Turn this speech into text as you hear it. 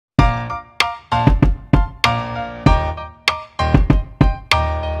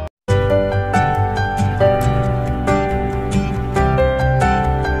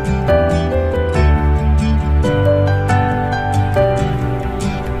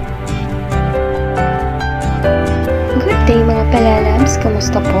PalaLoves,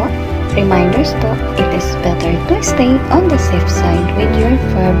 kumusta po? Reminders po, it is better to stay on the safe side with your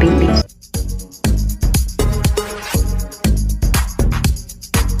fur babies.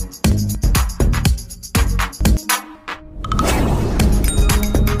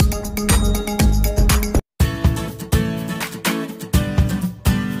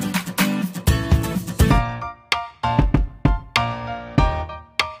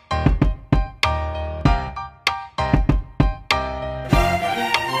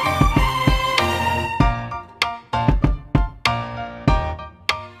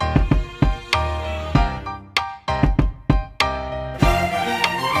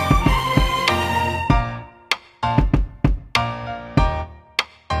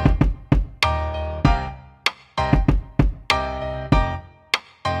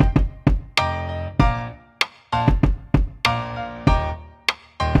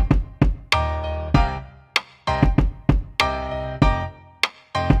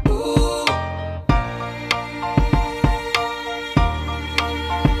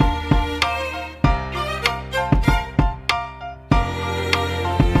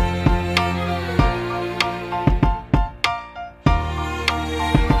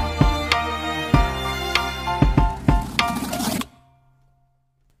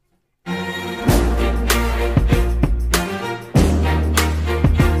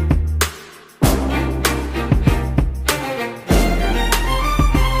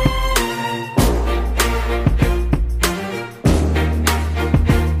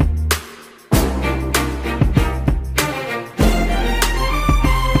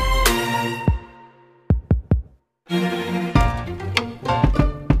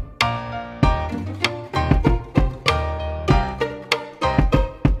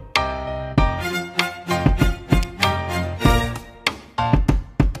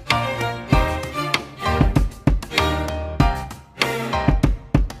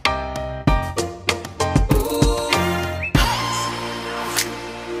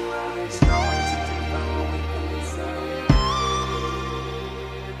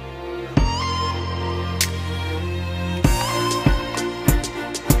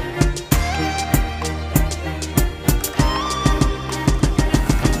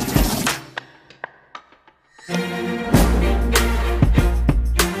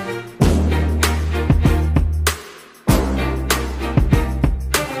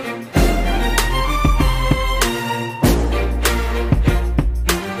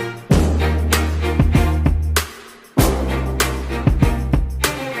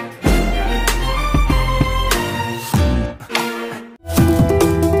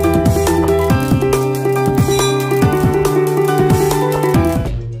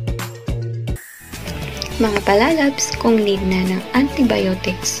 Mga PalaLoves, kung need na ng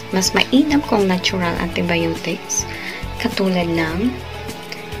antibiotics, mas mainam kung natural antibiotics, katulad ng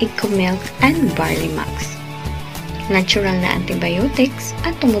egg milk and barley max. Natural na antibiotics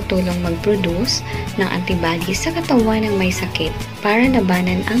at tumutulong mag-produce ng antibodies sa katawan ng may sakit para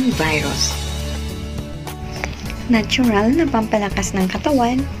labanan ang virus. Natural na pampalakas ng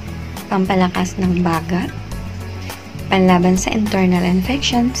katawan, pampalakas ng baga, panlaban sa internal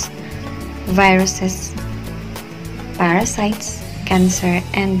infections, viruses, parasites, cancer,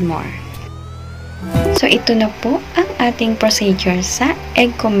 and more. So ito na po ang ating procedure sa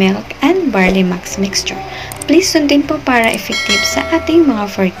egg milk and barley max mixture. Please sundin po para effective sa ating mga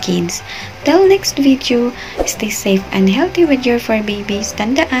fur kids. Till next video, stay safe and healthy with your fur babies.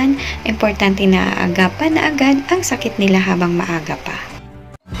 Tandaan, importante na agapan na agad ang sakit nila habang maaga pa.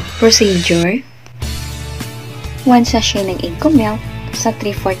 Procedure: 1 sachet ng egg milk sa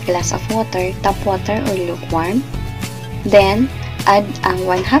 3/4 glass of water, tap water or lukewarm. Then, add ang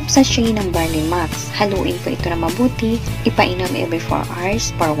 1/2 sachet ng barley max. Haluin po ito na mabuti. Ipainom every 4 hours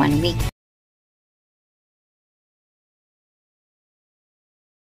for 1 week.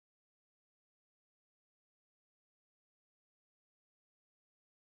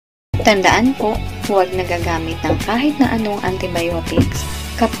 Tandaan po, huwag nagagamit ng kahit na anong antibiotics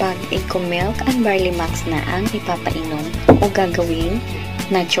kapag egg milk and barley max na ang ipapainom o gagawing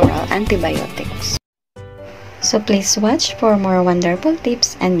natural antibiotics. So please watch for more wonderful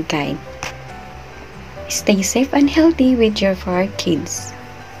tips and guide. Stay safe and healthy with your fur kids.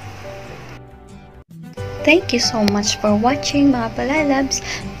 Thank you so much for watching mga PalaLoves.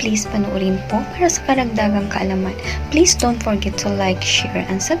 Please panoorin po para sa karagdagang kaalaman. Please don't forget to like, share,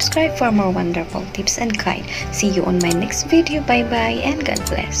 and subscribe for more wonderful tips and guide. See you on my next video. Bye bye and God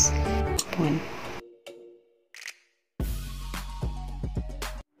bless.